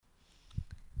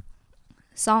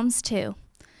Psalms 2,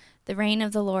 the reign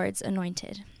of the Lord's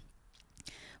anointed.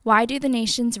 Why do the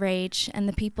nations rage and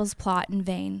the peoples plot in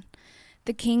vain?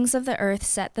 The kings of the earth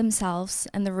set themselves,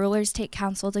 and the rulers take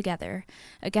counsel together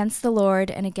against the Lord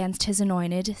and against his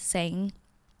anointed, saying,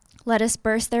 Let us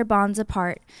burst their bonds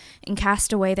apart and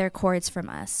cast away their cords from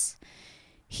us.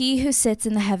 He who sits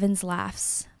in the heavens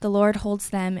laughs. The Lord holds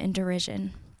them in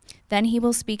derision. Then he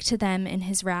will speak to them in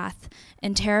his wrath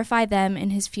and terrify them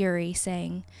in his fury,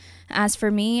 saying, As for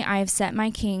me, I have set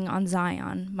my king on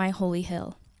Zion, my holy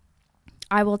hill.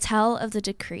 I will tell of the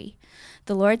decree.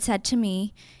 The Lord said to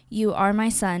me, You are my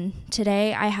son.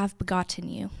 Today I have begotten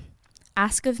you.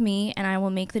 Ask of me, and I will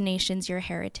make the nations your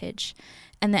heritage,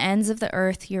 and the ends of the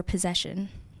earth your possession.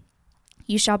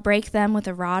 You shall break them with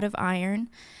a rod of iron,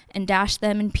 and dash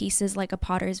them in pieces like a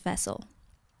potter's vessel.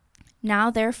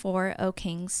 Now therefore, O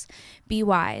kings, be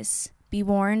wise, be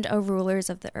warned, O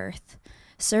rulers of the earth.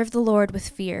 Serve the Lord with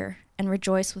fear, and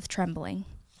rejoice with trembling.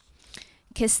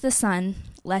 Kiss the Son,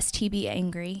 lest he be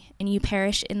angry, and you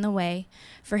perish in the way,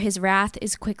 for his wrath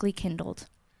is quickly kindled.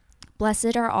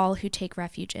 Blessed are all who take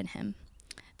refuge in him.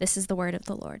 This is the word of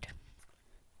the Lord.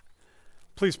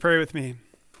 Please pray with me.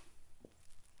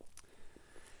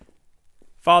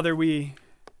 Father, we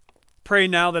pray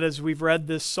now that as we've read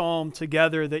this psalm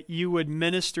together, that you would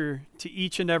minister to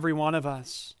each and every one of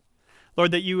us.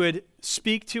 Lord, that you would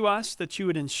speak to us, that you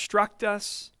would instruct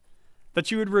us, that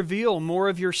you would reveal more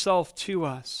of yourself to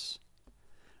us.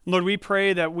 Lord, we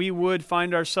pray that we would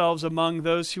find ourselves among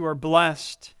those who are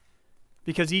blessed,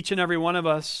 because each and every one of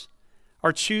us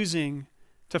are choosing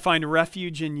to find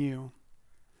refuge in you.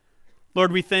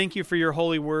 Lord, we thank you for your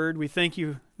holy word. We thank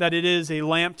you that it is a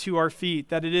lamp to our feet,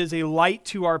 that it is a light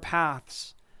to our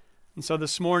paths. And so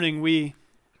this morning we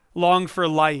long for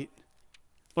light.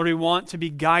 Lord, we want to be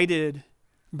guided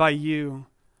by you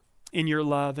in your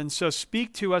love. And so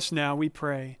speak to us now, we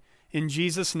pray. In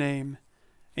Jesus' name,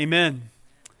 amen.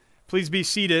 Please be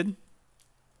seated.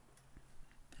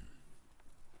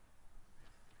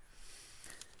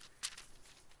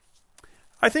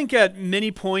 I think at many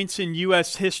points in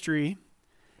U.S. history,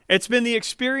 it's been the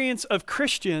experience of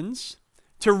Christians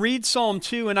to read Psalm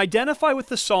 2 and identify with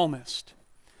the psalmist.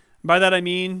 By that I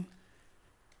mean,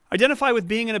 identify with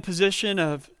being in a position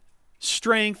of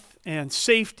strength and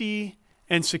safety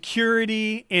and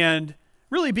security and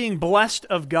really being blessed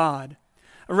of God,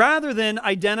 rather than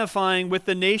identifying with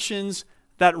the nations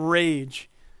that rage,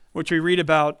 which we read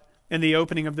about in the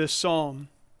opening of this psalm.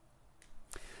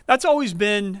 That's always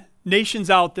been nations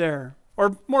out there,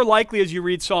 or more likely as you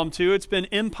read Psalm 2, it's been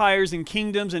empires and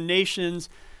kingdoms and nations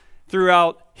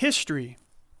throughout history.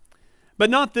 But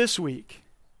not this week.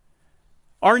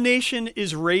 Our nation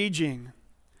is raging.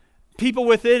 People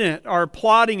within it are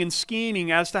plotting and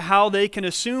scheming as to how they can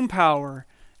assume power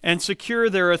and secure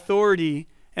their authority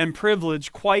and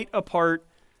privilege quite apart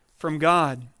from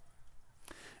God.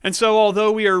 And so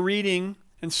although we are reading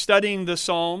and studying the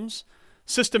Psalms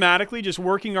systematically, just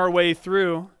working our way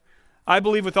through, I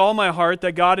believe with all my heart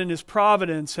that God in his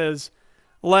providence has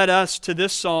led us to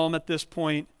this psalm at this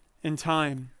point in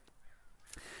time.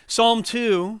 Psalm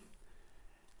 2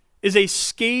 is a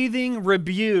scathing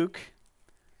rebuke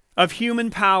of human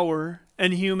power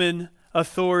and human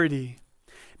authority,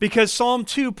 because Psalm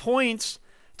 2 points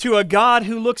to a God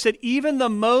who looks at even the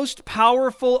most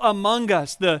powerful among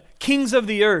us, the kings of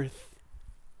the earth,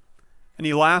 and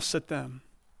he laughs at them.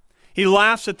 He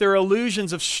laughs at their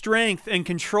illusions of strength and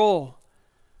control.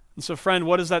 And so, friend,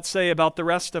 what does that say about the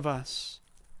rest of us?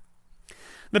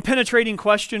 The penetrating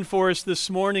question for us this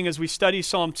morning as we study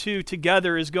Psalm 2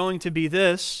 together is going to be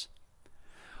this: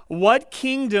 what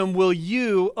kingdom will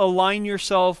you align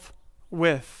yourself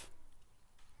with?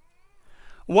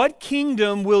 What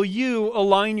kingdom will you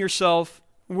align yourself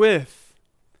with?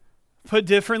 Put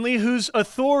differently, whose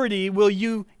authority will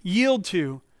you yield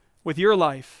to with your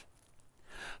life?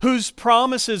 Whose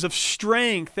promises of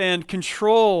strength and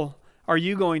control are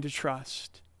you going to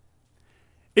trust?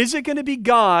 Is it going to be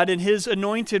God and his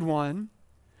anointed one?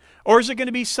 Or is it going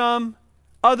to be some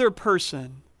other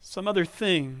person, some other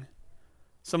thing,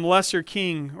 some lesser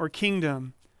king or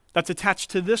kingdom that's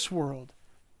attached to this world?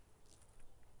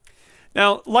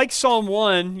 Now, like Psalm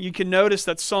 1, you can notice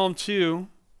that Psalm 2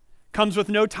 comes with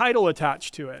no title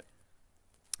attached to it.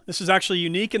 This is actually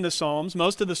unique in the Psalms.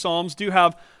 Most of the Psalms do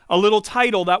have a little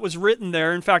title that was written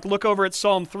there. In fact, look over at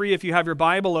Psalm 3 if you have your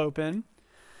Bible open.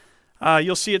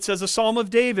 You'll see it says, a Psalm of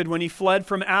David when he fled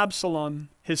from Absalom,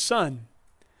 his son.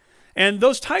 And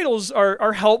those titles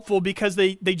are helpful because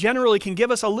they generally can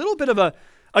give us a little bit of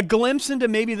a glimpse into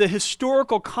maybe the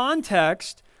historical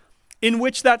context in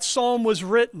which that psalm was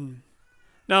written.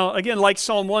 Now, again, like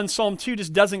Psalm 1, Psalm 2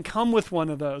 just doesn't come with one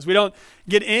of those. We don't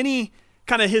get any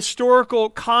kind of historical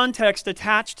context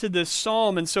attached to this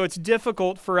psalm, and so it's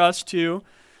difficult for us to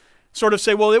sort of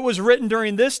say, well, it was written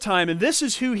during this time, and this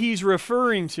is who he's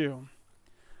referring to.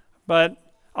 But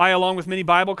I, along with many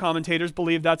Bible commentators,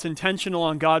 believe that's intentional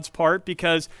on God's part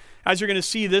because, as you're going to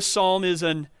see, this psalm is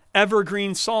an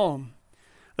evergreen psalm.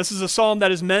 This is a psalm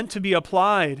that is meant to be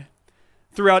applied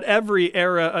throughout every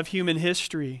era of human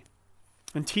history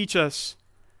and teach us,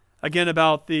 again,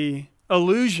 about the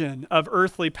illusion of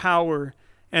earthly power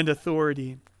and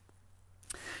authority.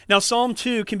 Now, Psalm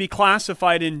 2 can be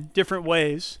classified in different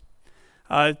ways.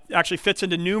 It actually fits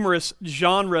into numerous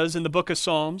genres in the book of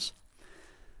Psalms.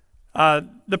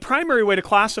 The primary way to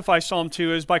classify Psalm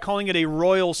 2 is by calling it a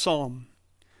royal psalm.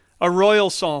 A royal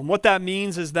psalm. What that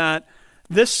means is that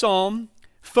this psalm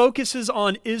focuses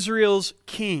on Israel's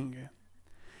king.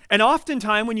 And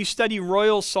oftentimes when you study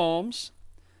royal psalms,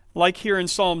 like here in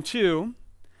Psalm 2,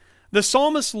 the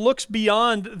psalmist looks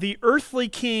beyond the earthly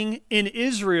king in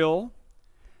Israel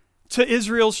to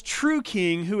Israel's true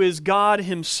king, who is God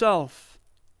himself.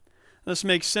 This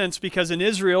makes sense because in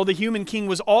Israel, the human king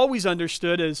was always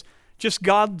understood as just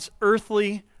God's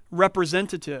earthly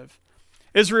representative.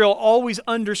 Israel always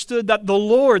understood that the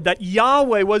Lord, that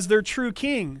Yahweh was their true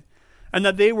king, and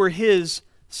that they were his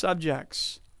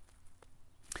subjects.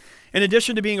 In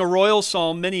addition to being a royal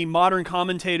psalm, many modern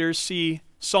commentators see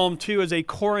Psalm 2 as a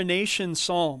coronation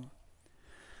psalm.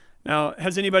 Now,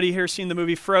 has anybody here seen the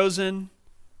movie Frozen?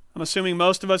 I'm assuming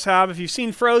most of us have. If you've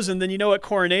seen Frozen, then you know what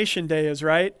Coronation Day is,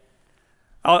 right?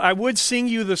 I would sing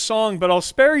you the song, but I'll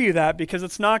spare you that because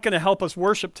it's not going to help us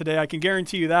worship today. I can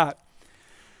guarantee you that.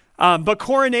 But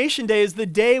Coronation Day is the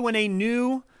day when a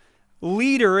new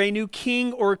leader, a new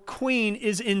king or queen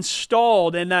is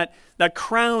installed and that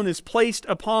crown is placed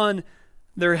upon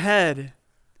their head.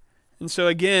 And so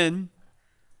again,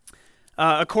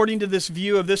 according to this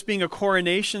view of this being a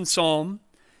coronation psalm,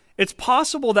 it's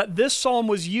possible that this psalm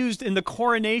was used in the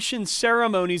coronation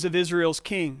ceremonies of Israel's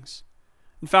kings.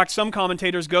 In fact, some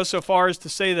commentators go so far as to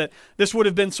say that this would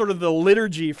have been sort of the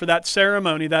liturgy for that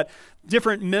ceremony, that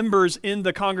different members in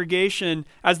the congregation,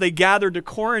 as they gathered to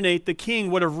coronate the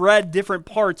king, would have read different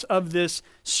parts of this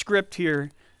script here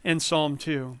in Psalm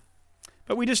 2.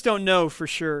 But we just don't know for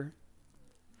sure.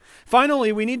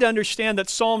 Finally, we need to understand that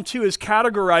Psalm 2 is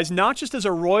categorized not just as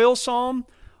a royal psalm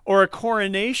or a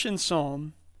coronation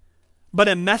psalm, but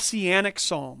a messianic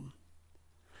psalm.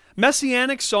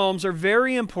 Messianic psalms are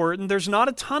very important. There's not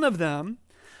a ton of them,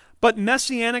 but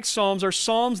messianic psalms are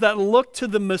psalms that look to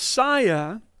the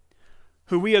Messiah,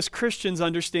 who we as Christians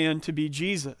understand to be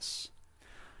Jesus.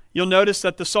 You'll notice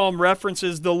that the psalm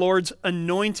references the Lord's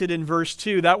anointed in verse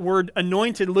 2. That word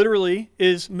anointed literally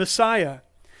is Messiah.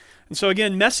 And so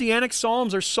again, messianic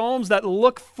psalms are psalms that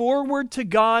look forward to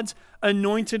God's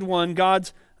anointed one,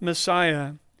 God's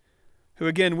Messiah, who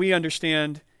again we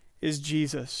understand is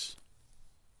Jesus.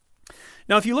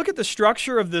 Now, if you look at the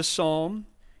structure of this psalm,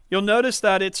 you'll notice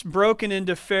that it's broken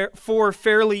into four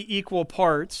fairly equal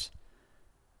parts,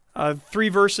 3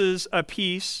 verses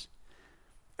apiece.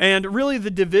 And really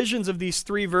the divisions of these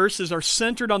 3 verses are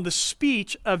centered on the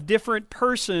speech of different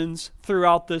persons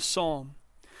throughout this psalm.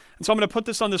 And so I'm going to put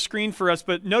this on the screen for us,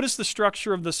 but notice the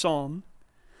structure of the psalm.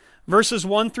 Verses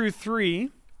 1 through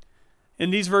 3, in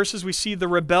these verses we see the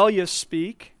rebellious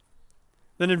speak.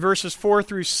 Then in verses 4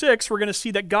 through 6, we're going to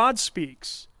see that God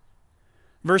speaks.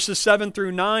 Verses 7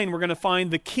 through 9, we're going to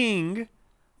find the king,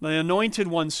 the anointed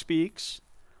one, speaks.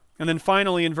 And then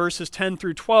finally in verses 10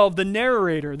 through 12, the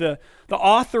narrator, the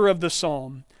author of the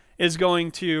psalm, is going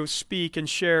to speak and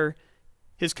share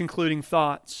his concluding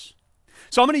thoughts.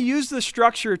 So I'm going to use this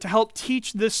structure to help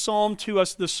teach this psalm to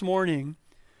us this morning.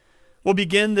 We'll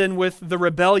begin then with the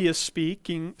rebellious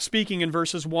speaking in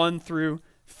verses 1 through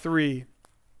 3.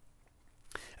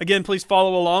 Again, please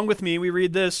follow along with me. We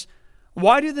read this.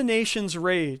 Why do the nations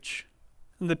rage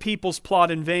and the peoples plot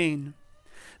in vain?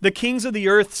 The kings of the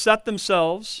earth set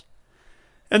themselves,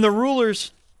 and the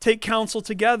rulers take counsel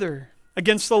together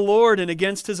against the Lord and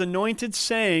against his anointed,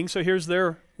 saying, so here's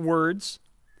their words,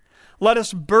 let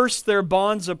us burst their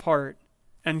bonds apart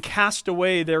and cast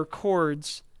away their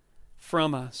cords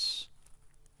from us.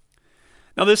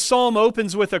 Now this psalm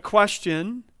opens with a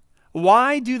question.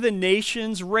 Why do the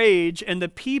nations rage and the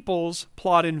peoples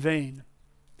plot in vain?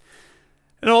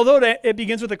 And although it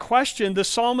begins with a question, the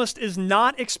psalmist is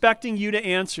not expecting you to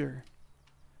answer.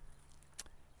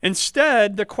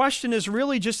 Instead, the question is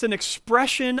really just an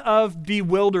expression of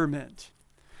bewilderment.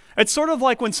 It's sort of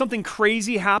like when something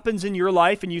crazy happens in your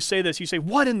life and you say this, you say,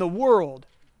 what in the world?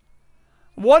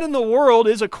 what in the world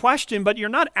is a question, but you're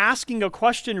not asking a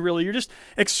question really. You're just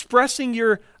expressing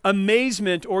your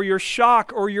amazement or your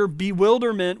shock or your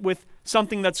bewilderment with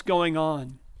something that's going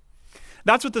on.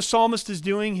 That's what the psalmist is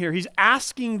doing here. He's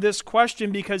asking this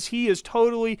question because he is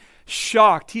totally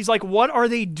shocked. He's like, what are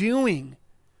they doing?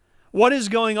 What is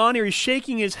going on here? He's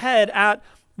shaking his head at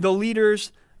the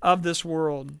leaders of this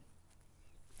world.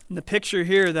 And the picture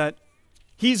here that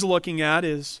he's looking at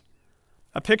is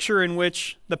a picture in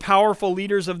which the powerful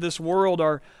leaders of this world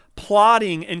are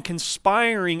plotting and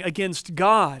conspiring against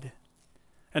God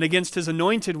and against his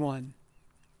anointed one.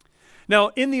 Now,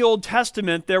 in the Old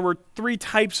Testament, there were three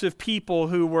types of people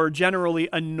who were generally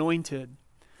anointed.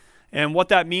 And what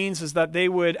that means is that they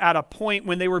would, at a point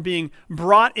when they were being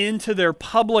brought into their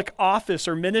public office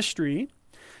or ministry,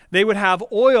 they would have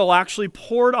oil actually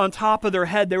poured on top of their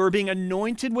head. They were being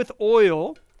anointed with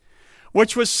oil,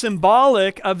 which was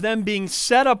symbolic of them being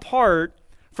set apart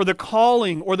for the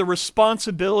calling or the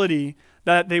responsibility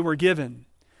that they were given.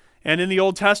 And in the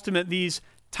Old Testament, these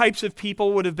types of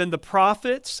people would have been the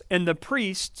prophets and the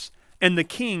priests and the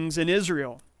kings in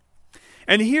Israel.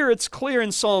 And here it's clear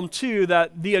in Psalm 2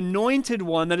 that the anointed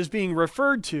one that is being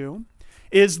referred to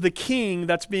is the king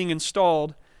that's being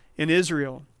installed in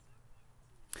Israel.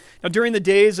 Now, during the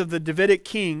days of the Davidic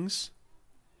kings,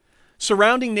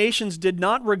 surrounding nations did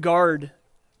not regard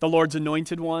the Lord's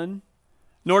anointed one,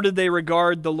 nor did they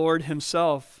regard the Lord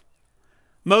himself.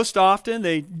 Most often,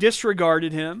 they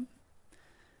disregarded him.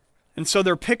 And so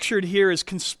they're pictured here as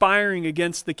conspiring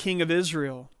against the king of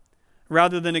Israel,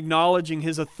 rather than acknowledging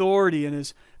his authority and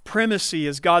his primacy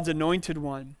as God's anointed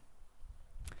one.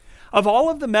 Of all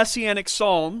of the Messianic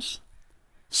Psalms,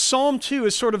 Psalm 2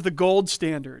 is sort of the gold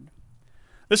standard.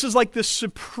 This is like the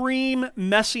supreme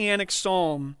Messianic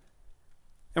Psalm,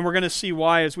 and we're going to see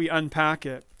why as we unpack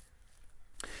it.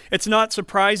 It's not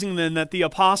surprising then that the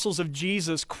apostles of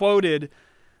Jesus quoted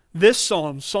this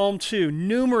psalm, Psalm 2,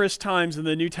 numerous times in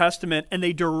the New Testament, and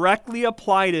they directly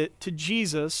applied it to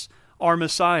Jesus, our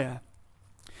Messiah.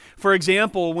 For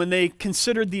example, when they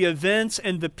considered the events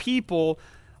and the people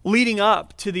leading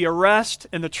up to the arrest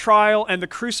and the trial and the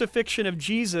crucifixion of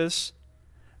Jesus,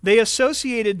 they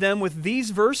associated them with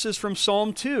these verses from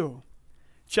Psalm 2.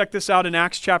 Check this out in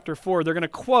Acts chapter 4. They're going to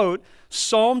quote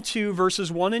Psalm 2,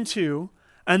 verses 1 and 2,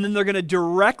 and then they're going to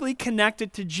directly connect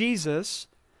it to Jesus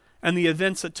and the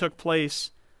events that took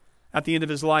place at the end of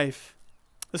his life.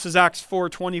 This is Acts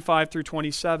 4:25 through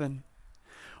 27.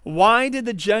 Why did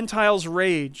the Gentiles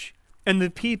rage and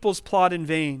the peoples plot in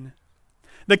vain?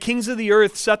 The kings of the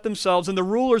earth set themselves, and the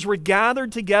rulers were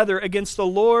gathered together against the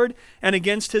Lord and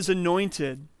against his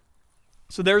anointed.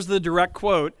 So there's the direct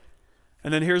quote,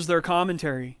 and then here's their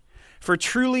commentary. For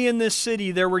truly in this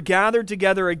city there were gathered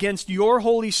together against your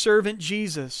holy servant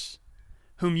Jesus,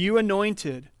 whom you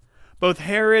anointed, both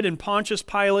Herod and Pontius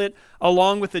Pilate,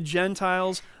 along with the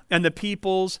Gentiles and the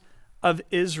peoples of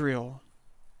Israel.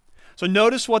 So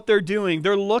notice what they're doing.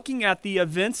 They're looking at the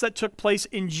events that took place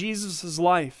in Jesus'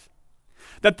 life.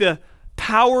 That the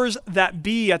powers that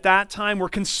be at that time were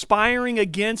conspiring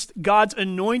against God's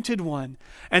anointed one.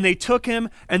 And they took him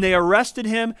and they arrested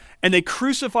him and they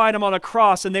crucified him on a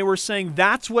cross. And they were saying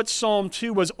that's what Psalm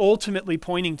 2 was ultimately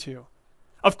pointing to.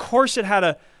 Of course it had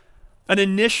an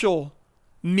initial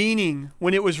meaning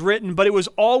when it was written, but it was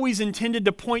always intended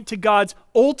to point to God's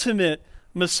ultimate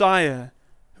Messiah,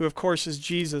 who of course is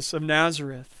Jesus of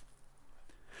Nazareth.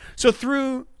 So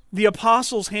through the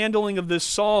apostles' handling of this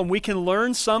psalm, we can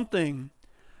learn something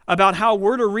about how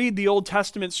we're to read the Old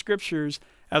Testament scriptures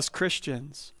as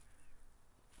Christians.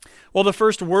 Well, the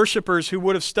first worshipers who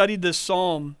would have studied this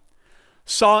psalm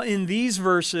saw in these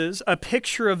verses a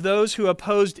picture of those who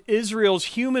opposed Israel's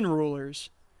human rulers.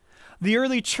 The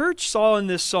early church saw in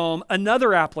this psalm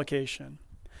another application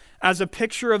as a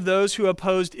picture of those who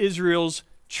opposed Israel's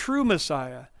true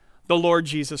Messiah, the Lord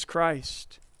Jesus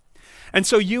Christ. And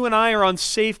so you and I are on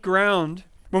safe ground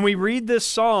when we read this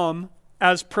psalm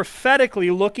as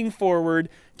prophetically looking forward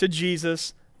to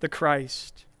Jesus the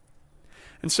Christ.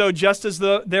 And so just as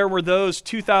there were those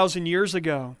 2,000 years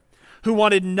ago who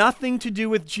wanted nothing to do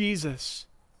with Jesus,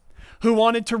 who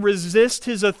wanted to resist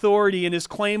his authority and his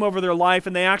claim over their life,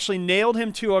 and they actually nailed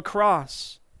him to a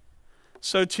cross,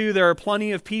 so too there are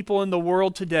plenty of people in the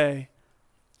world today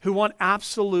who want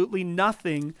absolutely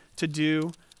nothing to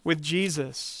do with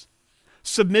Jesus.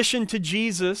 Submission to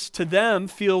Jesus, to them,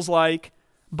 feels like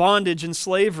bondage and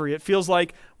slavery. It feels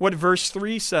like what verse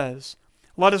 3 says.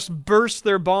 Let us burst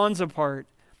their bonds apart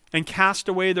and cast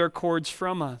away their cords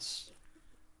from us.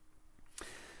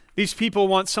 These people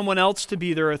want someone else to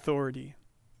be their authority.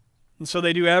 And so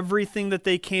they do everything that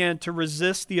they can to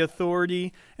resist the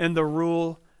authority and the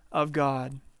rule of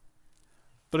God.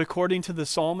 But according to the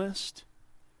psalmist,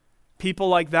 people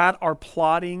like that are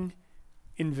plotting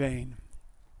in vain.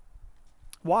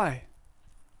 Why?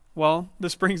 Well,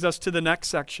 this brings us to the next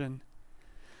section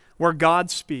where God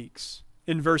speaks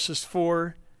in verses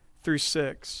 4 through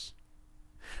 6.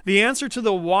 The answer to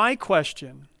the why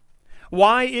question,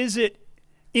 why is it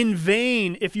in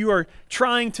vain if you are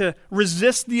trying to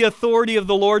resist the authority of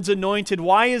the Lord's anointed?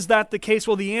 Why is that the case?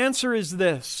 Well, the answer is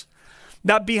this,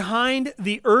 that behind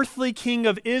the earthly king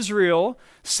of Israel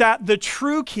sat the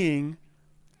true king,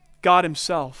 God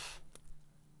himself.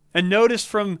 And notice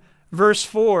from verse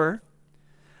 4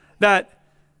 that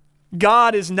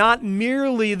God is not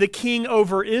merely the king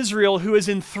over Israel who is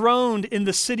enthroned in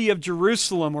the city of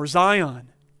Jerusalem or Zion,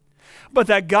 but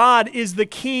that God is the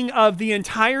king of the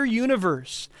entire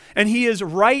universe, and he is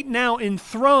right now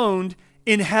enthroned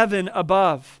in heaven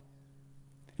above.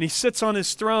 And he sits on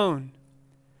his throne.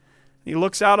 He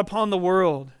looks out upon the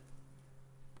world.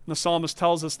 And the psalmist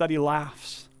tells us that he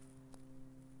laughs.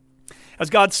 As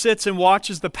God sits and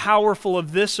watches the powerful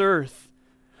of this earth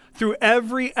through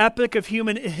every epoch of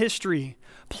human history,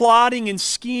 plotting and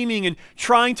scheming and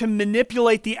trying to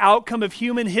manipulate the outcome of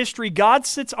human history, God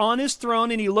sits on his throne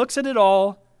and he looks at it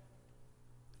all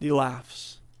and he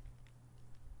laughs.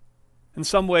 In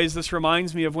some ways, this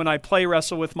reminds me of when I play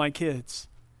wrestle with my kids.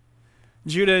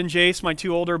 Judah and Jace, my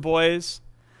two older boys,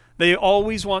 they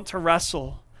always want to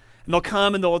wrestle. And they'll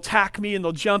come and they'll attack me and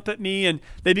they'll jump at me and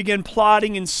they begin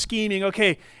plotting and scheming.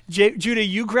 Okay, Judah,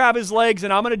 you grab his legs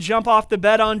and I'm going to jump off the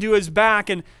bed onto his back.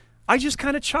 And I just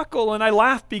kind of chuckle and I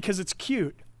laugh because it's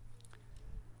cute.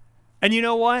 And you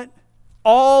know what?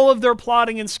 All of their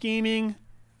plotting and scheming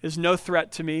is no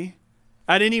threat to me.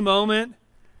 At any moment,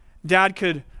 Dad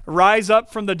could rise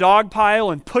up from the dog pile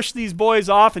and push these boys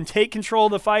off and take control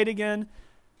of the fight again.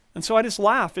 And so I just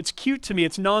laugh. It's cute to me.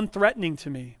 It's non-threatening to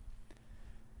me.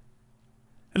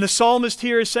 And the psalmist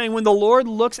here is saying, when the Lord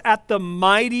looks at the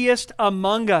mightiest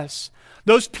among us,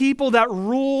 those people that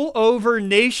rule over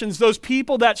nations, those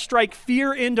people that strike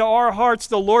fear into our hearts,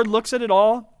 the Lord looks at it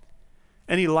all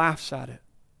and he laughs at it.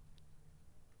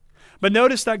 But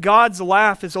notice that God's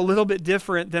laugh is a little bit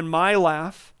different than my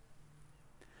laugh.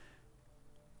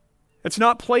 It's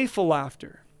not playful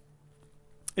laughter.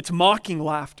 It's mocking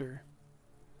laughter.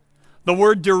 The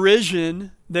word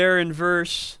derision there in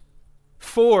verse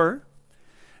 4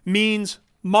 means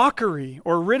mockery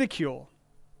or ridicule.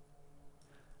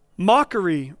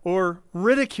 Mockery or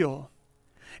ridicule.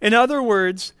 In other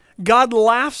words, God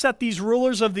laughs at these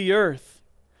rulers of the earth,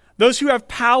 those who have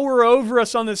power over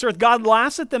us on this earth. God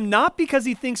laughs at them not because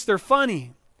he thinks they're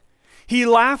funny. He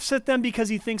laughs at them because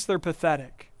he thinks they're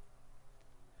pathetic.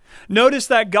 Notice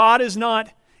that God is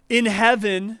not in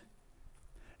heaven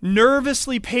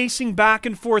nervously pacing back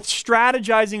and forth,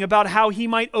 strategizing about how he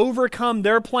might overcome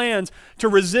their plans to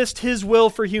resist his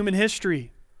will for human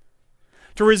history,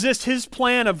 to resist his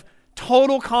plan of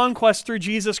total conquest through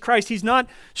Jesus Christ. He's not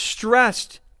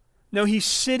stressed. No, he's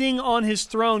sitting on his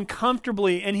throne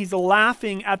comfortably and he's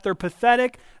laughing at their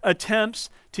pathetic attempts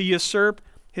to usurp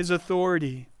his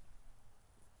authority.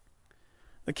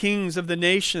 The kings of the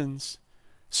nations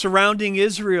surrounding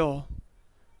Israel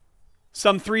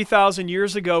some 3,000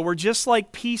 years ago were just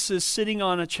like pieces sitting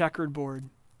on a checkered board.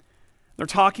 They're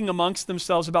talking amongst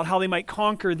themselves about how they might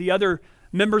conquer the other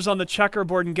members on the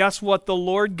checkerboard. And guess what? The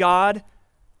Lord God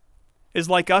is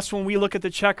like us when we look at the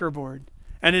checkerboard.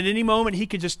 And at any moment, he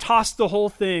could just toss the whole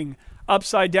thing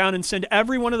upside down and send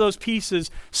every one of those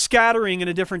pieces scattering in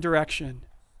a different direction.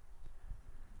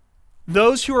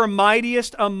 Those who are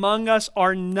mightiest among us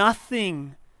are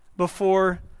nothing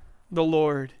before the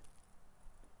Lord.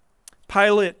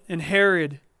 Pilate and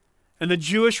Herod and the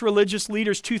Jewish religious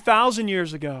leaders 2,000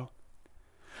 years ago,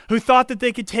 who thought that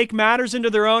they could take matters into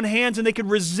their own hands and they could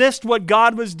resist what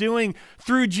God was doing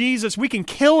through Jesus. We can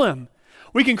kill him.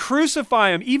 We can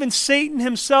crucify him. Even Satan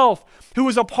himself, who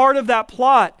was a part of that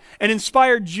plot and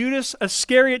inspired Judas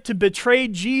Iscariot to betray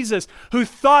Jesus, who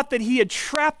thought that he had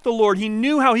trapped the Lord. He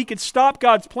knew how he could stop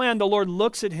God's plan. The Lord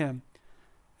looks at him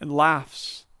and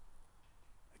laughs.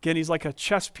 Again, he's like a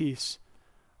chess piece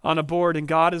on a board, and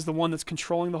God is the one that's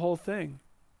controlling the whole thing.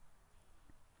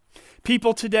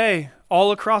 People today,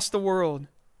 all across the world,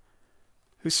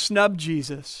 who snub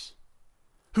Jesus,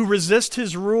 who resist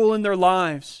his rule in their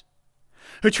lives,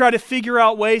 who try to figure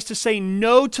out ways to say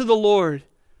no to the Lord.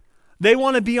 They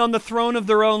want to be on the throne of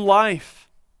their own life,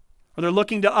 or they're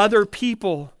looking to other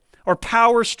people or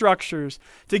power structures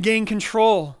to gain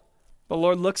control. The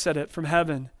Lord looks at it from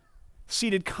heaven,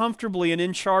 seated comfortably and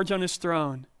in charge on his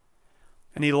throne.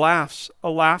 And he laughs a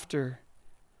laughter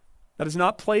that is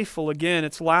not playful. Again,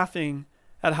 it's laughing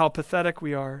at how pathetic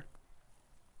we are.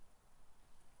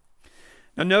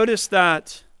 Now notice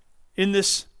that in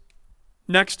this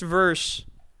next verse,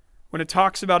 when it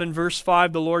talks about in verse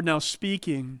 5, the Lord now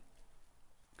speaking,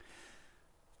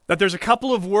 that there's a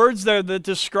couple of words there that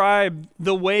describe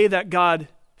the way that God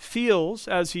feels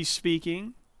as he's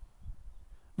speaking.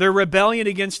 Their rebellion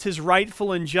against his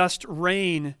rightful and just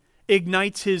reign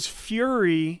ignites his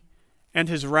fury and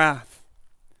his wrath.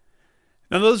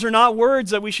 Now, those are not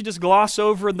words that we should just gloss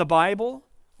over in the Bible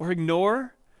or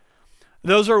ignore.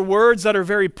 Those are words that are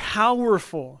very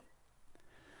powerful.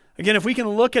 Again, if we can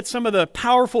look at some of the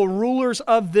powerful rulers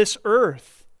of this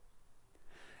earth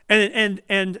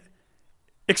and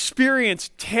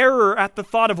experience terror at the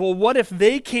thought of, well, what if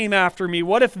they came after me?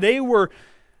 What if they were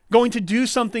going to do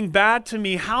something bad to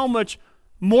me? How much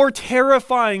more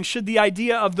terrifying should the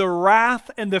idea of the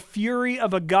wrath and the fury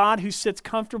of a God who sits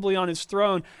comfortably on his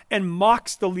throne and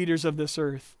mocks the leaders of this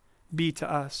earth be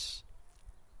to us?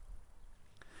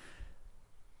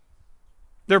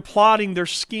 Their plotting, their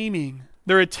scheming,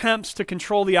 their attempts to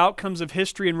control the outcomes of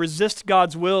history and resist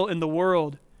God's will in the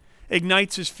world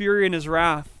ignites his fury and his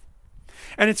wrath.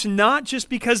 And it's not just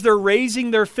because they're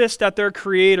raising their fist at their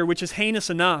Creator, which is heinous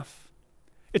enough.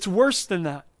 It's worse than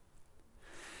that.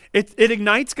 It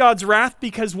ignites God's wrath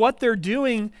because what they're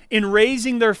doing in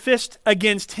raising their fist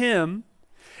against him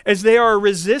is they are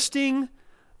resisting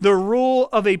the rule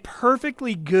of a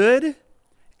perfectly good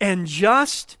and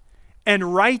just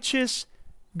and righteous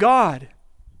God.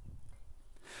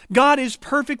 God is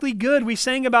perfectly good. We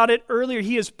sang about it earlier.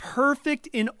 He is perfect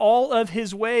in all of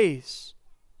his ways.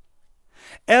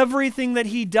 Everything that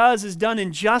he does is done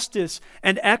in justice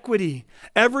and equity.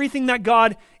 Everything that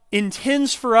God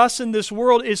intends for us in this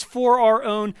world is for our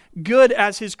own good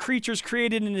as his creatures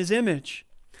created in his image.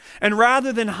 And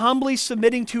rather than humbly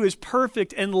submitting to his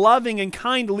perfect and loving and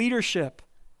kind leadership,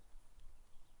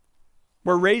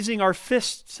 we're raising our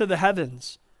fists to the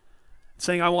heavens,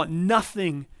 saying, I want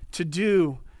nothing to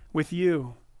do with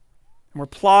you. And we're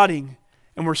plotting,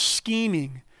 and we're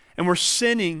scheming, and we're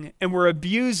sinning, and we're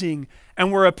abusing,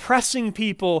 and we're oppressing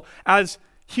people as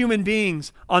human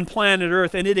beings on planet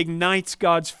Earth, and it ignites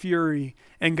God's fury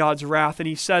and God's wrath. And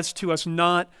he says to us,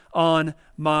 not on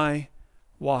my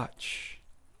watch.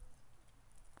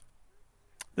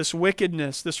 This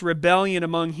wickedness, this rebellion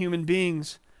among human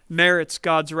beings merits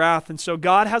God's wrath. And so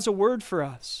God has a word for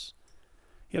us.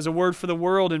 He has a word for the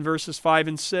world in verses 5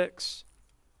 and 6.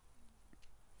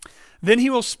 Then he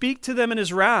will speak to them in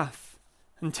his wrath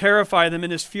and terrify them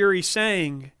in his fury,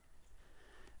 saying,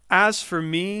 as for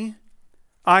me,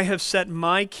 I have set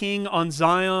my king on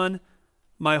Zion,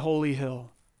 my holy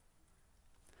hill.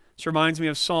 This reminds me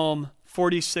of Psalm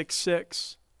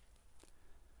 46:6.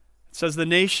 It says, the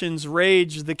nations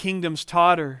rage, the kingdoms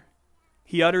totter.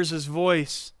 He utters his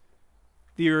voice,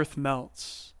 the earth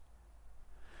melts.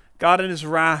 God in his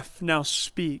wrath now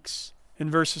speaks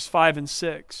in verses 5 and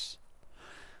 6.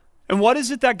 And what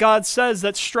is it that God says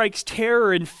that strikes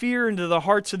terror and fear into the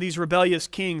hearts of these rebellious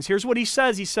kings? Here's what he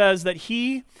says. He says that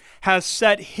he has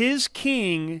set his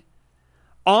king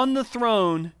on the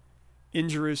throne in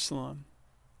Jerusalem.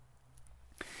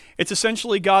 It's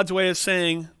essentially God's way of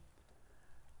saying,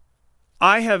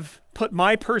 I have put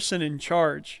my person in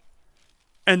charge,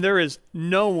 and there is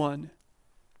no one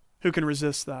who can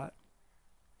resist that.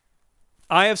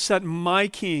 I have set my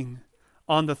king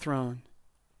on the throne.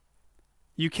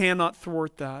 You cannot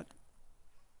thwart that.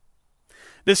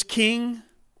 This king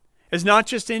is not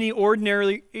just any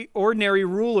ordinary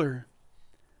ruler.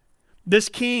 This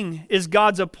king is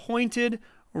God's appointed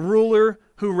ruler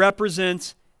who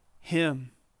represents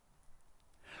him.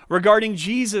 Regarding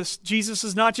Jesus, Jesus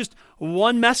is not just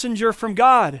one messenger from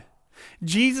God.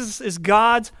 Jesus is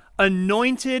God's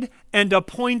anointed and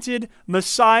appointed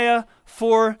Messiah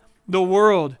for the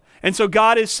world. And so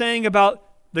God is saying about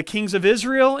the kings of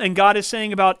Israel, and God is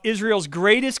saying about Israel's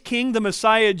greatest king, the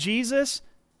Messiah Jesus,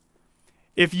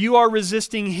 if you are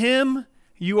resisting him,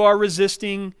 you are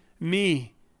resisting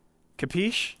me.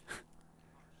 Capiche?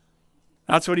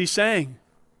 That's what he's saying.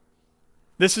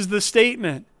 This is the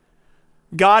statement.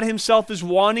 God himself is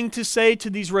wanting to say to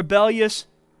these rebellious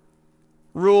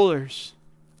rulers,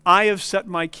 I have set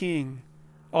my king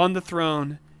on the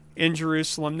throne in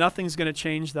Jerusalem. Nothing's going to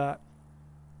change that.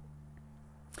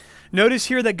 Notice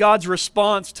here that God's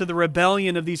response to the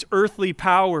rebellion of these earthly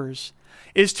powers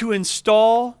is to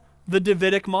install the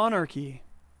Davidic monarchy.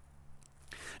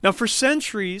 Now, for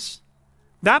centuries,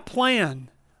 that plan,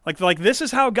 like this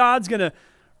is how God's going to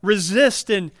resist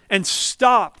and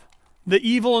stop the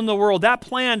evil in the world. That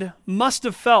plan must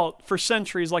have felt for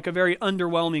centuries like a very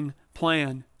underwhelming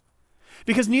plan.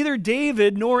 because neither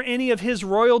David nor any of his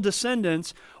royal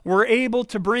descendants were able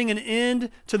to bring an end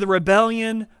to the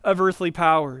rebellion of earthly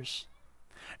powers.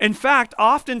 In fact,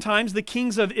 oftentimes the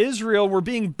kings of Israel were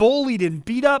being bullied and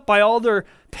beat up by all their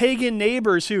pagan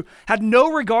neighbors who had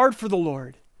no regard for the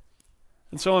Lord.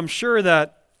 And so I'm sure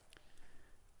that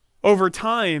over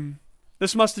time,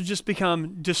 this must have just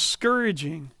become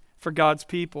discouraging for God's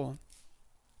people.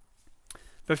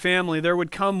 But family, there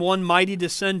would come one mighty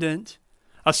descendant,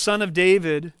 a son of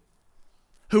David,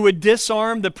 who would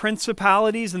disarm the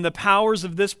principalities and the powers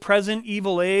of this present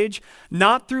evil age,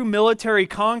 not through military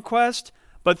conquest,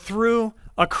 but through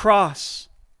a cross.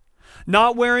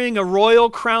 Not wearing a royal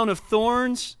crown of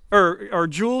thorns, or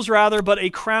jewels rather, but a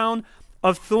crown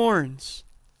of thorns.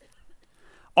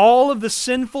 All of the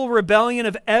sinful rebellion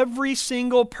of every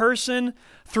single person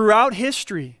throughout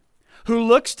history who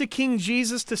looks to King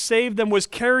Jesus to save them was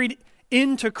carried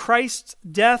into Christ's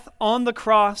death on the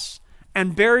cross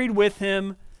and buried with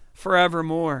him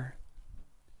forevermore.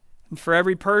 And for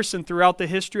every person throughout the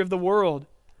history of the world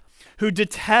who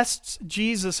detests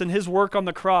Jesus and his work on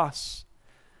the cross,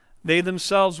 they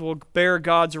themselves will bear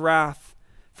God's wrath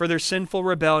for their sinful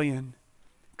rebellion,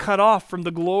 cut off from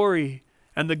the glory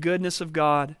and the goodness of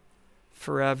God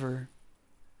forever.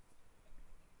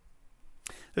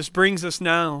 This brings us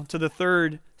now to the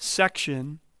third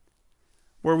section,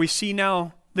 where we see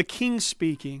now the king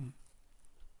speaking.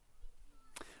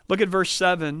 Look at verse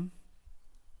 7.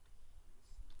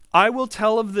 I will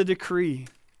tell of the decree.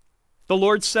 The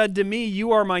Lord said to me,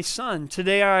 you are my son.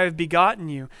 Today I have begotten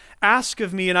you. Ask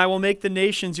of me, and I will make the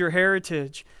nations your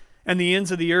heritage, and the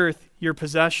ends of the earth your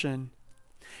possession.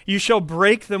 You shall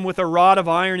break them with a rod of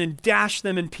iron and dash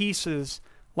them in pieces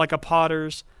like a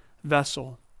potter's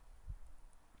vessel.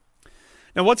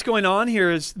 Now what's going on here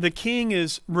is the king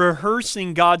is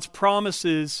rehearsing God's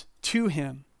promises to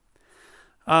him.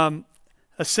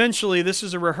 Essentially, this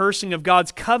is a rehearsing of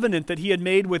God's covenant that he had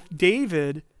made with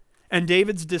David and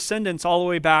David's descendants all the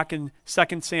way back in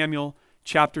 2 Samuel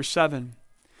chapter 7.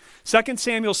 2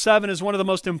 Samuel 7 is one of the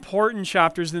most important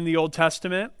chapters in the Old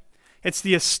Testament. It's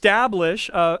the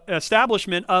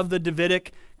establishment of the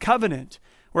Davidic covenant,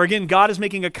 where again, God is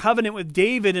making a covenant with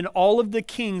David and all of the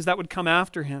kings that would come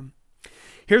after him.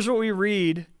 Here's what we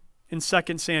read in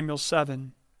 2 Samuel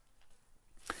 7.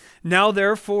 Now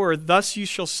therefore, thus you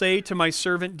shall say to my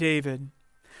servant David,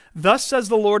 thus says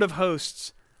the Lord of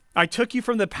hosts, I took you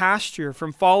from the pasture,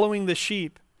 from following the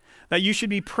sheep, that you should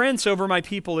be prince over my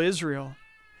people Israel.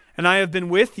 And I have been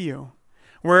with you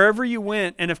wherever you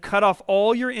went, and have cut off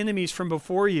all your enemies from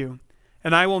before you.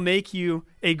 And I will make you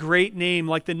a great name,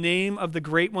 like the name of the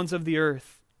great ones of the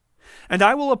earth. And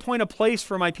I will appoint a place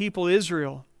for my people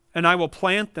Israel, and I will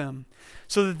plant them,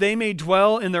 so that they may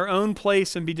dwell in their own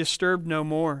place and be disturbed no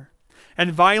more.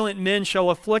 And violent men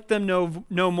shall afflict them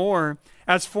no more,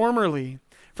 as formerly,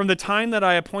 from the time that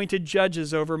I appointed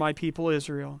judges over my people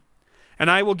Israel. And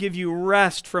I will give you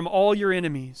rest from all your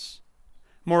enemies.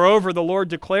 Moreover, the Lord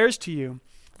declares to you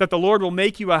that the Lord will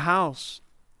make you a house.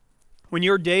 When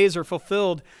your days are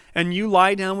fulfilled and you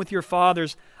lie down with your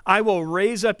fathers, I will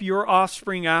raise up your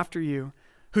offspring after you,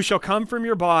 who shall come from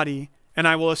your body, and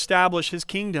I will establish his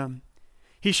kingdom.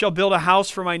 He shall build a house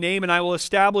for my name, and I will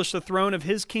establish the throne of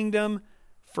his kingdom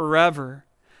forever.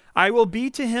 I will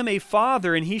be to him a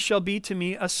father, and he shall be to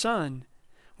me a son.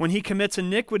 When he commits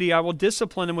iniquity, I will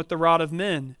discipline him with the rod of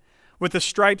men, with the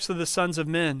stripes of the sons of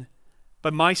men.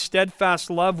 But my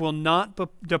steadfast love will not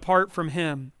depart from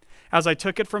him, as I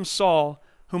took it from Saul,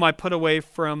 whom I put away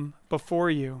from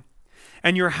before you.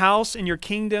 And your house and your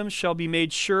kingdom shall be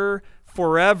made sure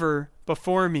forever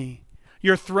before me.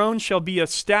 Your throne shall be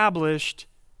established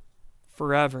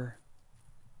forever.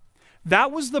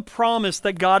 That was the promise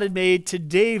that God had made to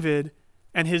David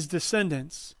and his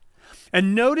descendants.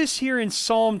 And notice here in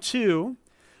Psalm 2,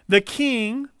 the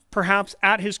king, perhaps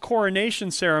at his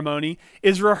coronation ceremony,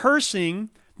 is rehearsing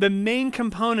the main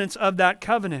components of that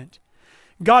covenant.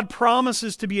 God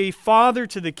promises to be a father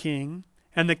to the king,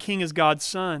 and the king is God's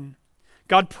son.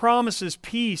 God promises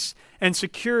peace and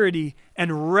security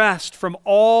and rest from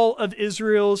all of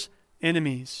Israel's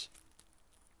enemies.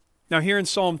 Now here in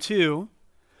Psalm 2,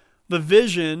 the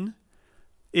vision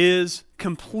is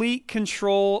complete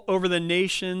control over the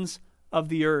nations of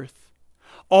the earth.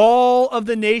 All of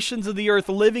the nations of the earth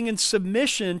living in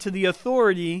submission to the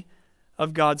authority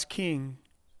of God's king.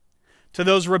 To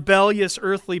those rebellious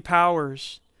earthly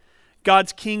powers,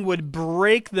 God's king would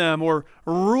break them or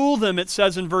rule them, it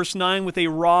says in verse 9, with a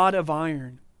rod of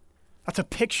iron. That's a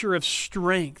picture of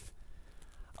strength.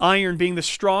 Iron being the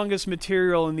strongest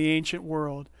material in the ancient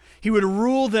world. He would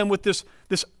rule them with this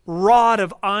rod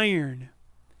of iron.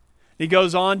 He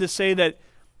goes on to say that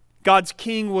God's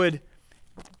king would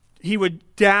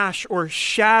dash or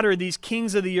shatter these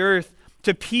kings of the earth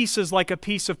to pieces like a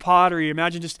piece of pottery.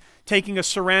 Imagine just taking a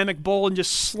ceramic bowl and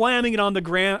just slamming it on the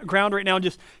ground right now and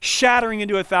just shattering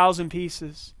into 1,000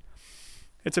 pieces.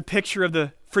 It's a picture of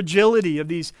the fragility of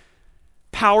these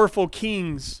powerful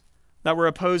kings that were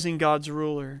opposing God's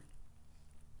ruler.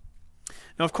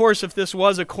 Now, of course, if this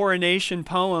was a coronation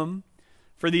poem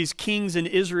for these kings in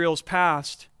Israel's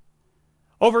past,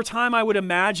 over time I would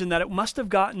imagine that it must have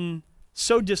gotten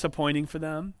so disappointing for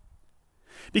them.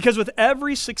 Because with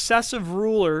every successive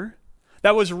ruler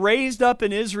that was raised up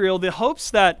in Israel, the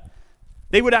hopes that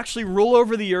they would actually rule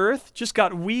over the earth just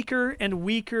got weaker and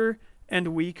weaker and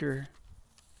weaker.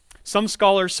 Some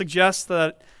scholars suggest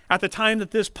that at the time that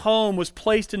this poem was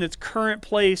placed in its current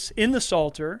place in the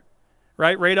Psalter,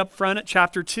 right up front at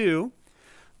chapter 2,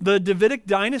 the Davidic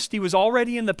dynasty was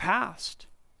already in the past.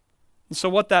 And so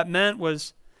what that meant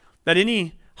was that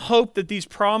any hope that these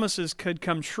promises could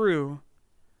come true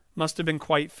must have been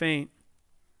quite faint.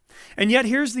 And yet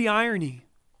here's the irony.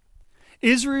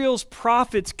 Israel's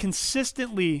prophets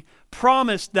consistently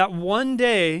promised that one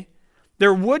day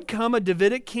there would come a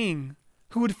Davidic king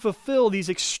who would fulfill these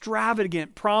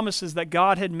extravagant promises that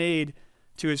God had made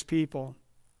to his people.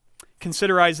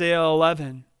 Consider Isaiah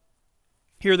 11.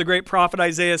 Here the great prophet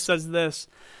Isaiah says this,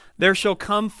 "There shall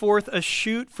come forth a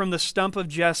shoot from the stump of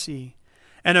Jesse,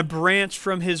 and a branch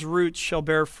from his roots shall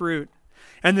bear fruit.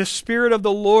 And the Spirit of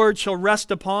the Lord shall rest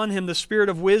upon him, the Spirit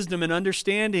of wisdom and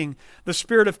understanding, the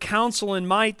Spirit of counsel and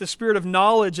might, the Spirit of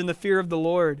knowledge and the fear of the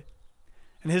Lord.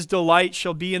 And his delight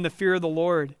shall be in the fear of the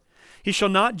Lord. He shall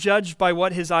not judge by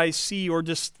what his eyes see, or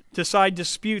decide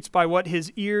disputes by what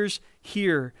his ears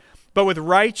hear. But with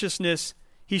righteousness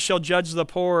he shall judge the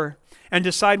poor, and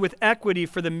decide with equity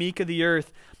for the meek of the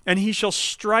earth. And he shall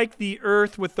strike the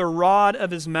earth with the rod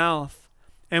of his mouth,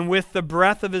 and with the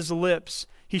breath of his lips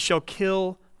he shall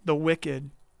kill the wicked."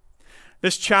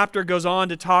 This chapter goes on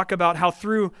to talk about how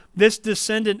through this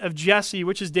descendant of Jesse,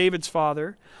 which is David's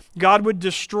father, God would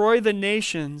destroy the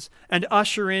nations and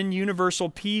usher in universal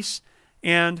peace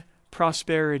and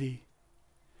prosperity.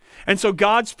 And so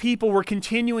God's people were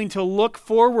continuing to look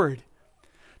forward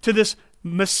to this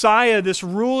Messiah, this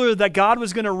ruler that God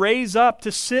was going to raise up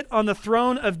to sit on the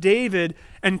throne of David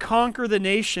and conquer the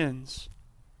nations.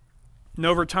 And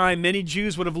over time, many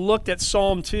Jews would have looked at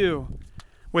Psalm 2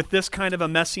 with this kind of a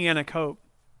messianic hope.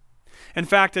 In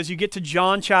fact, as you get to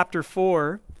John chapter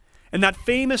 4, and that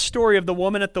famous story of the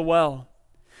woman at the well,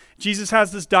 Jesus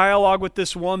has this dialogue with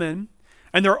this woman,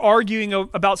 and they're arguing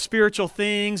about spiritual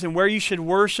things and where you should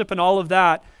worship and all of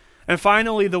that. And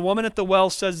finally, the woman at the well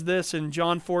says this in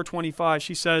John 4:25.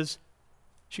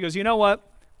 She goes, "You know what?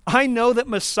 I know that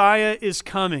Messiah is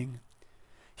coming,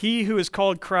 he who is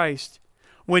called Christ.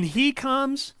 When he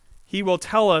comes, he will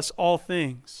tell us all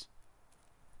things."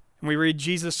 And we read,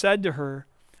 Jesus said to her,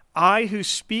 "I who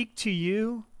speak to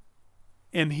you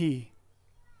am he."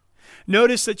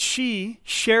 Notice that she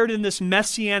shared in this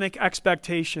messianic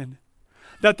expectation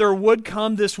that there would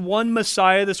come this one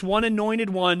Messiah, this one anointed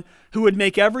one who would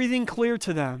make everything clear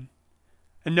to them.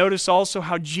 And notice also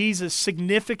how Jesus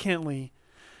significantly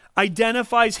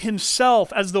identifies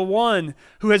himself as the one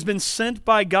who has been sent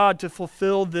by God to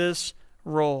fulfill this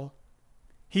role.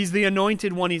 He's the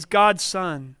anointed one. He's God's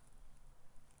son.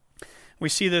 We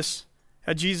see this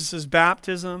at Jesus'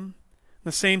 baptism.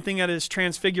 The same thing at his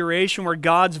transfiguration, where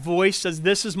God's voice says,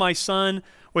 "This is my son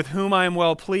with whom I am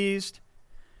well pleased."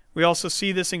 We also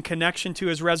see this in connection to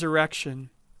his resurrection.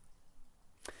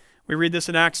 We read this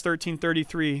in Acts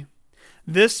 13:33.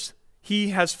 "This he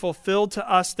has fulfilled to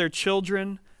us their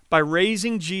children by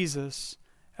raising Jesus,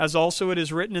 as also it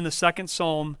is written in the second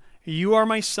Psalm, 'You are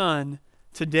my son,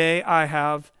 today I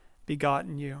have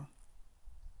begotten you.'"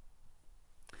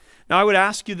 Now I would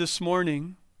ask you this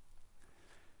morning,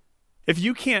 if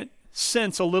you can't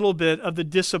sense a little bit of the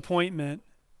disappointment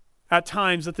at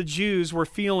times that the Jews were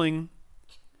feeling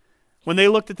when they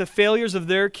looked at the failures of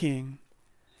their king,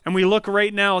 and we look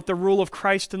right now at the rule of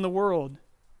Christ in the world.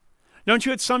 Don't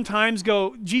you at some times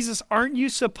go, "Jesus, aren't you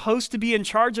supposed to be in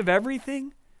charge of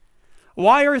everything?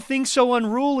 Why are things so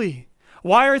unruly?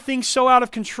 Why are things so out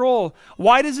of control?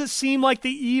 Why does it seem like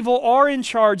the evil are in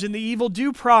charge and the evil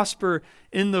do prosper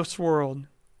in this world?"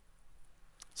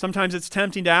 Sometimes it's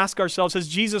tempting to ask ourselves, has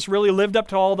Jesus really lived up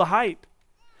to all the hype?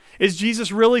 Is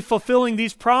Jesus really fulfilling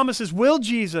these promises? Will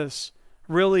Jesus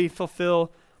really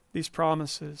fulfill these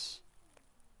promises?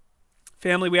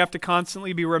 Family, we have to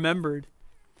constantly be remembered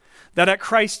that at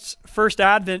Christ's first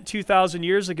advent 2,000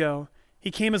 years ago,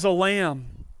 he came as a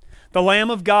lamb, the Lamb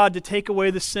of God to take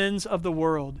away the sins of the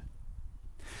world.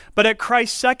 But at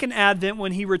Christ's second advent,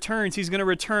 when he returns, he's going to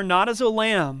return not as a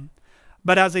lamb,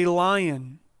 but as a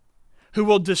lion who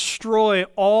will destroy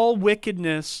all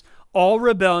wickedness, all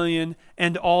rebellion,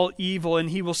 and all evil. And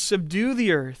he will subdue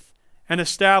the earth and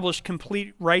establish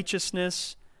complete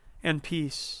righteousness and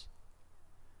peace.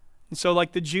 And so,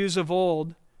 like the Jews of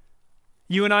old,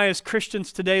 you and I as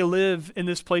Christians today live in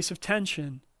this place of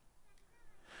tension,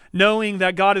 knowing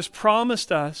that God has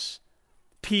promised us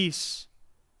peace.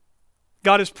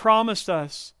 God has promised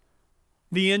us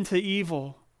the end to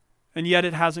evil, and yet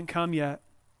it hasn't come yet.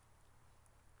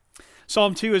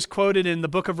 Psalm 2 is quoted in the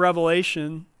book of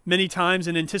Revelation many times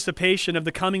in anticipation of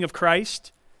the coming of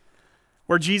Christ,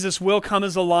 where Jesus will come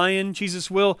as a lion.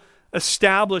 Jesus will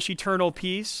establish eternal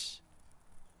peace.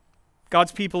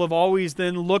 God's people have always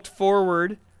then looked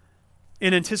forward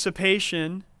in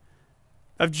anticipation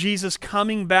of Jesus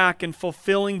coming back and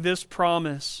fulfilling this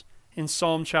promise in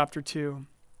Psalm chapter 2.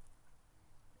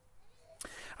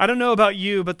 I don't know about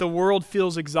you, but the world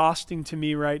feels exhausting to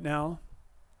me right now.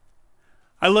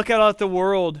 I look out at the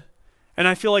world and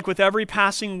I feel like with every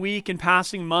passing week and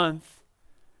passing month,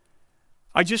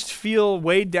 I just feel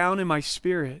weighed down in my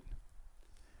spirit.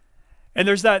 And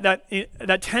there's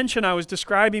that tension I was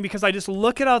describing because I just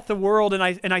look out the world and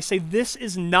I say, this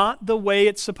is not the way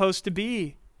it's supposed to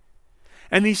be.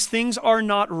 And these things are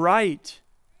not right.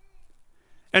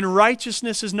 And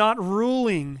righteousness is not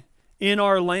ruling in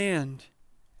our land.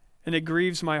 And it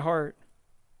grieves my heart.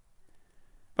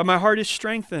 But my heart is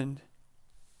strengthened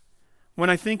when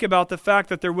I think about the fact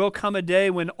that there will come a day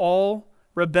when all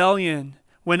rebellion,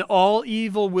 when all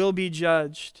evil will be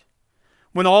judged,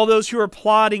 when all those who are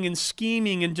plotting and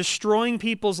scheming and destroying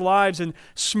people's lives and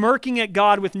smirking at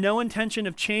God with no intention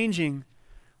of changing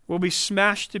will be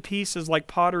smashed to pieces like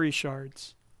pottery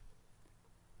shards.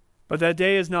 But that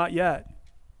day is not yet.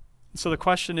 So the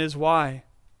question is, why?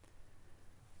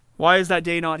 Why is that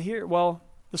day not here? Well,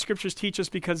 the scriptures teach us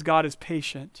because God is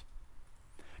patient.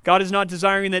 God is not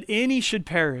desiring that any should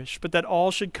perish, but that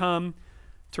all should come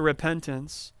to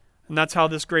repentance. And that's how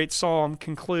this great psalm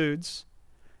concludes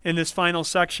in this final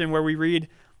section where we read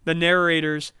the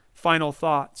narrator's final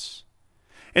thoughts.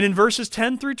 And in verses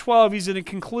 10 through 12, he's going to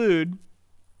conclude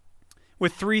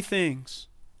with three things: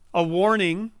 a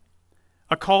warning,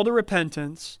 a call to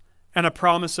repentance, and a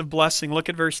promise of blessing. Look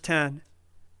at verse 10.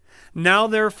 Now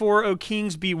therefore, O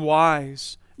kings, be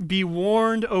wise. Be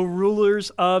warned, O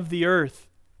rulers of the earth.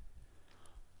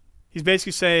 He's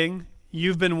basically saying,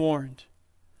 you've been warned.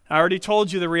 I already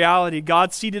told you the reality.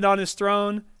 God's seated on his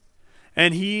throne,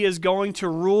 and he is going to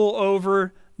rule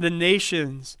over the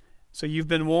nations. So you've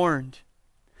been warned.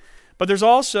 But there's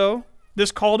also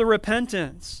this call to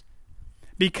repentance.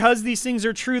 Because these things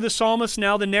are true, the psalmist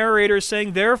now, the narrator, is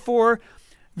saying, therefore,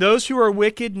 those who are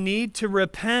wicked need to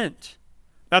repent.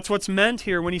 That's what's meant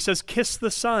here when he says, kiss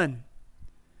the Son.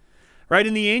 Right?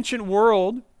 In the ancient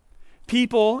world,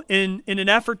 people, in an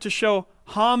effort to show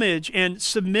homage and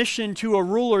submission to a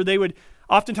ruler, they would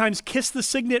oftentimes kiss the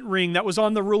signet ring that was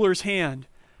on the ruler's hand,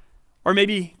 or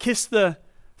maybe kiss the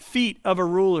feet of a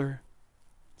ruler.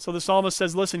 So the psalmist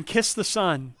says, listen, kiss the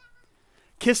Son.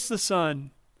 Kiss the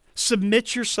Son.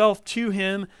 Submit yourself to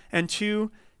him and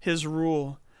to his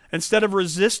rule. Instead of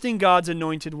resisting God's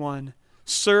anointed one,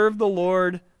 serve the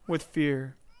Lord with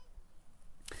fear.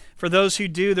 For those who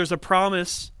do, there's a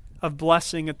promise of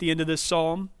blessing at the end of this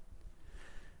psalm.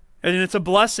 And it's a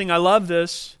blessing, I love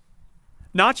this,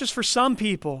 not just for some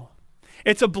people.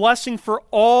 It's a blessing for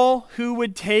all who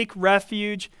would take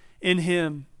refuge in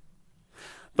him.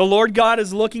 The Lord God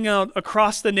is looking out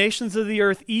across the nations of the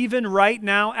earth, even right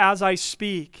now as I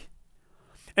speak.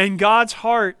 And God's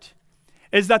heart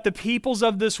is that the peoples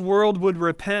of this world would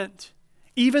repent.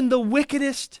 Even the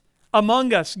wickedest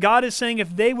among us, God is saying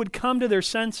if they would come to their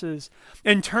senses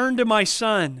and turn to my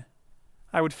Son,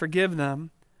 I would forgive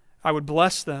them, I would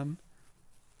bless them.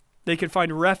 They could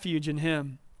find refuge in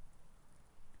him.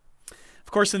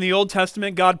 Of course, in the Old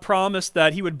Testament, God promised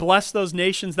that he would bless those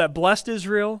nations that blessed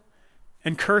Israel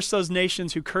and curse those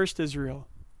nations who cursed Israel.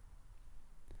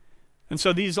 And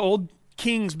so these old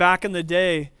kings back in the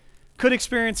day could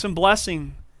experience some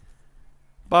blessing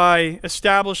by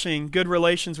establishing good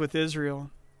relations with Israel.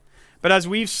 But as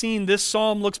we've seen, this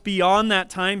psalm looks beyond that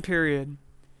time period,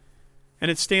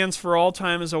 and it stands for all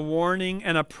time as a warning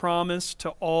and a promise to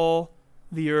all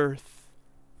the earth.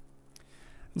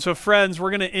 And so, friends, we're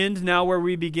going to end now where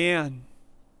we began,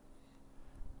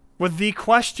 with the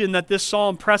question that this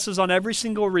psalm presses on every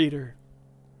single reader.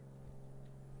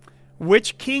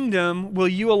 Which kingdom will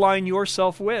you align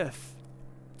yourself with?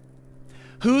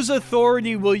 Whose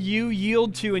authority will you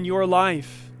yield to in your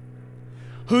life?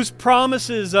 Whose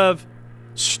promises of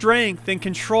strength and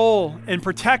control and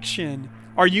protection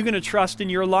are you going to trust in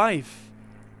your life?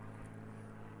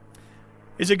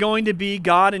 Is it going to be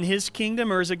God and His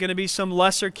kingdom, or is it going to be some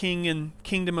lesser king and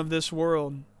kingdom of this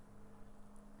world?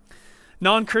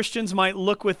 Non-Christians might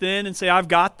look within and say, I've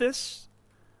got this.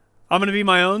 I'm going to be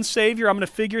my own Savior. I'm going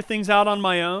to figure things out on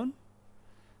my own.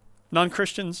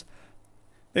 Non-Christians,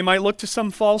 they might look to some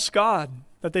false god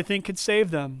that they think could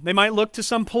save them. They might look to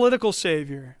some political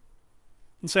savior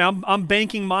and say, I'm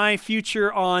banking my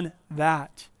future on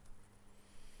that.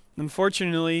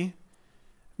 Unfortunately,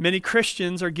 many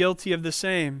Christians are guilty of the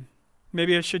same.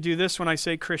 Maybe I should do this when I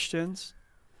say Christians.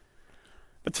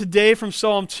 But today from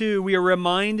Psalm 2, we are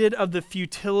reminded of the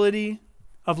futility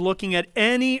of looking at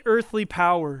any earthly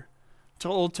power to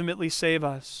ultimately save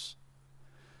us.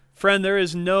 Friend, there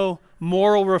is no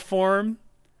moral reform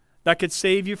that could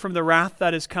save you from the wrath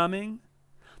that is coming.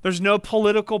 There's no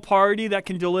political party that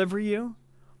can deliver you.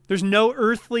 There's no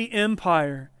earthly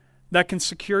empire that can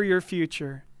secure your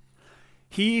future.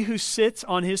 He who sits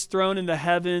on His throne in the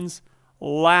heavens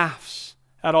laughs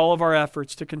at all of our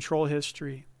efforts to control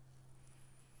history.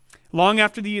 Long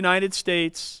after the United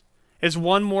States is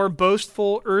one more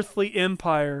boastful earthly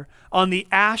empire on the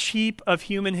ash heap of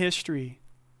human history.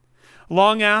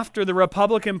 Long after the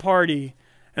Republican Party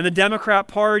and the Democrat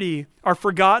Party are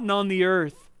forgotten on the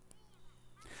earth.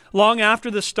 Long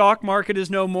after the stock market is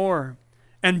no more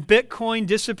and Bitcoin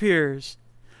disappears,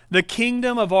 the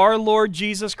kingdom of our Lord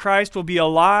Jesus Christ will be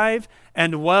alive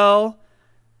and well.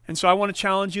 And so I want to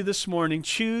challenge you this morning,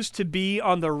 choose to be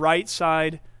on the right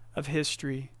side of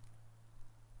history.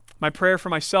 My prayer for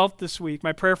myself this week,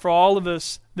 my prayer for all of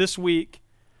us this week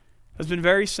has been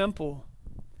very simple.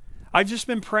 I've just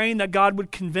been praying that God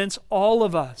would convince all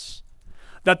of us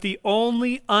that the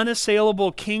only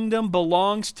unassailable kingdom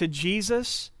belongs to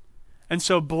Jesus, and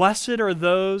so blessed are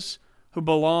those who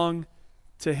belong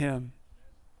to Him.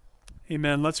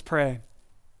 Amen. Let's pray.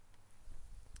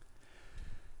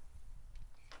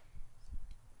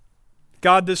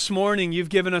 God, this morning you've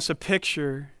given us a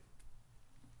picture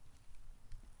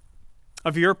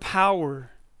of your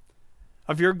power,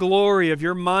 of your glory, of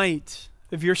your might,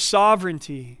 of your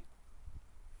sovereignty.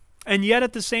 And yet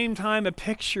at the same time, a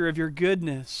picture of your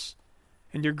goodness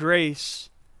and your grace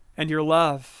and your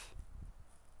love.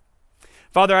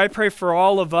 Father, I pray for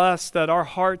all of us that our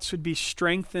hearts would be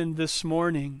strengthened this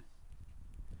morning.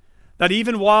 That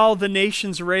even while the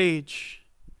nations rage,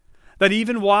 that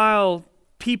even while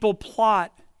people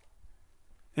plot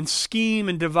and scheme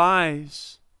and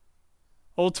devise,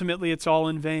 ultimately it's all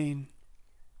in vain.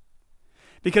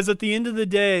 Because at the end of the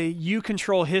day, you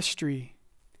control history.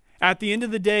 At the end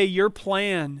of the day, your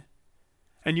plan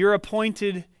and your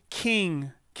appointed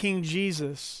King, King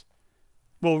Jesus,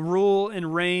 will rule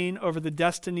and reign over the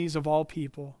destinies of all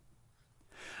people.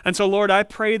 And so, Lord, I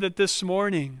pray that this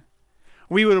morning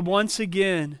we would once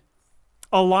again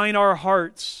align our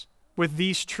hearts with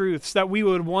these truths, that we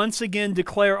would once again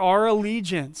declare our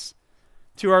allegiance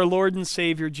to our Lord and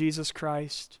Savior, Jesus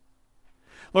Christ.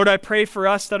 Lord, I pray for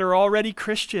us that are already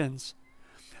Christians,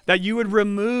 that you would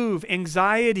remove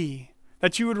anxiety,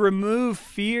 that you would remove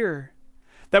fear,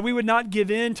 that we would not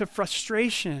give in to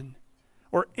frustration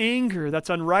or anger that's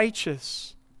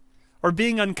unrighteous or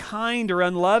being unkind or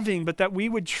unloving, but that we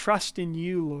would trust in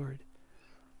you, Lord,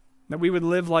 that we would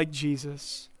live like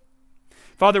Jesus.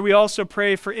 Father, we also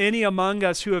pray for any among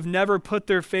us who have never put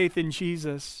their faith in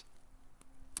Jesus.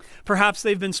 Perhaps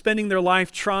they've been spending their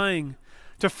life trying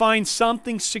to find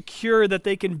something secure that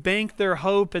they can bank their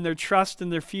hope and their trust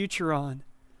and their future on.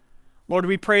 Lord,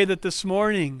 we pray that this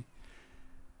morning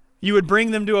you would bring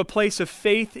them to a place of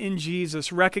faith in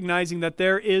Jesus, recognizing that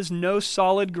there is no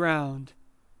solid ground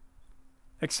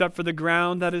except for the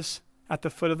ground that is at the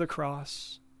foot of the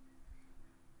cross.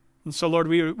 And so, Lord,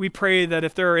 we pray that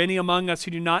if there are any among us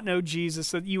who do not know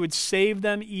Jesus, that you would save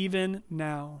them even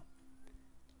now.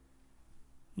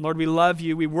 Lord, we love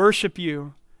you. We worship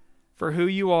you for who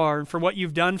you are and for what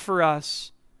you've done for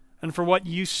us and for what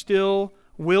you still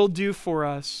will do for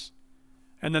us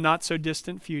in the not so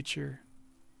distant future.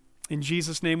 In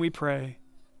Jesus' name we pray.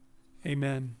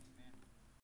 Amen.